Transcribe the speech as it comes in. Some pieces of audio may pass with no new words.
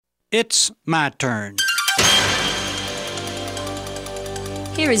It's my turn.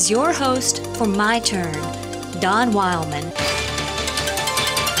 Here is your host for My Turn, Don Wildman.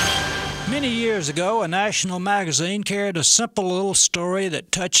 Many years ago, a national magazine carried a simple little story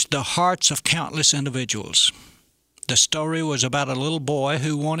that touched the hearts of countless individuals. The story was about a little boy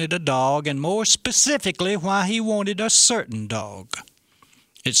who wanted a dog, and more specifically, why he wanted a certain dog.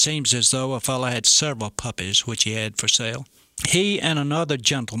 It seems as though a fellow had several puppies which he had for sale. He and another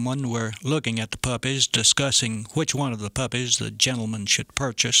gentleman were looking at the puppies, discussing which one of the puppies the gentleman should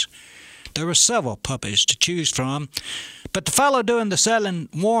purchase. There were several puppies to choose from, but the fellow doing the selling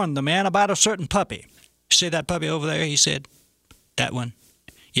warned the man about a certain puppy. "See that puppy over there?" he said. "That one?"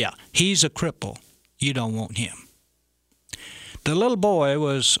 "Yeah, he's a cripple. You don't want him." The little boy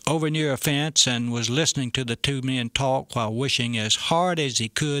was over near a fence and was listening to the two men talk while wishing as hard as he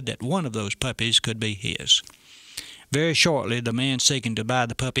could that one of those puppies could be his. Very shortly, the man seeking to buy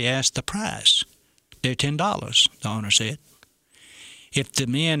the puppy asked the price. "They're $10, the owner said. If the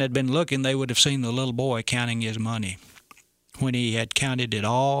men had been looking, they would have seen the little boy counting his money. When he had counted it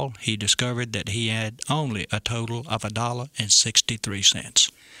all, he discovered that he had only a total of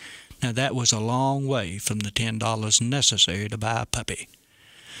 $1.63. Now that was a long way from the $10 necessary to buy a puppy.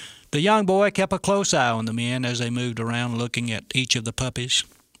 The young boy kept a close eye on the men as they moved around looking at each of the puppies.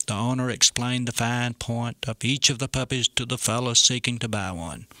 The owner explained the fine point of each of the puppies to the fellow seeking to buy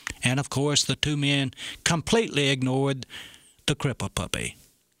one. And of course the two men completely ignored the cripple puppy.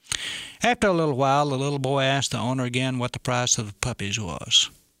 After a little while, the little boy asked the owner again what the price of the puppies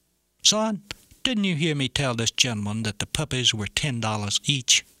was. "Son, didn't you hear me tell this gentleman that the puppies were $10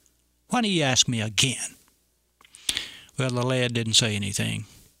 each? Why do you ask me again?" Well, the lad didn't say anything.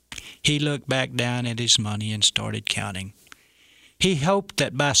 He looked back down at his money and started counting. He hoped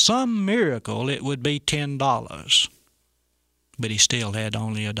that by some miracle it would be $10, but he still had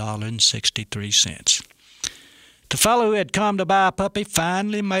only $1.63. The fellow who had come to buy a puppy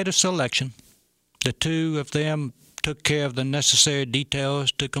finally made a selection. The two of them took care of the necessary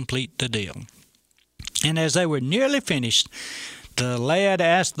details to complete the deal. And as they were nearly finished, the lad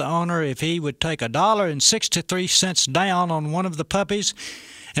asked the owner if he would take $1.63 down on one of the puppies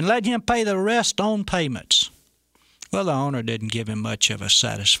and let him pay the rest on payments. Well, the owner didn't give him much of a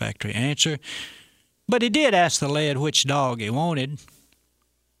satisfactory answer, but he did ask the lad which dog he wanted.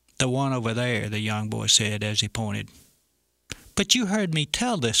 "The one over there," the young boy said as he pointed. "But you heard me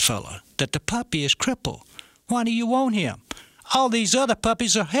tell this fellow that the puppy is crippled. Why do you want him? All these other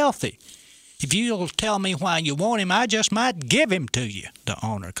puppies are healthy. If you'll tell me why you want him, I just might give him to you," the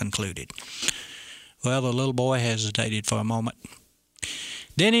owner concluded. Well, the little boy hesitated for a moment.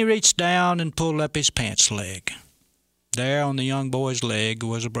 Then he reached down and pulled up his pants leg. There on the young boy's leg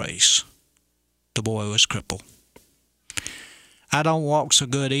was a brace. The boy was crippled. "I don't walk so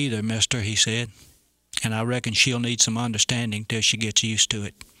good either, mister," he said, "and I reckon she'll need some understanding till she gets used to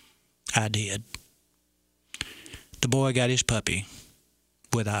it." I did. The boy got his puppy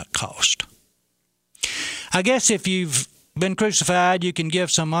without cost. I guess if you've been crucified, you can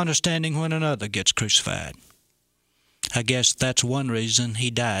give some understanding when another gets crucified. I guess that's one reason he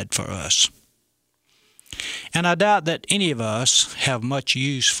died for us. And I doubt that any of us have much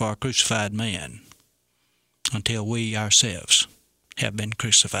use for a crucified man until we ourselves have been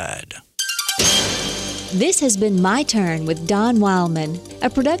crucified. This has been My Turn with Don Wildman, a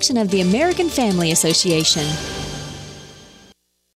production of the American Family Association.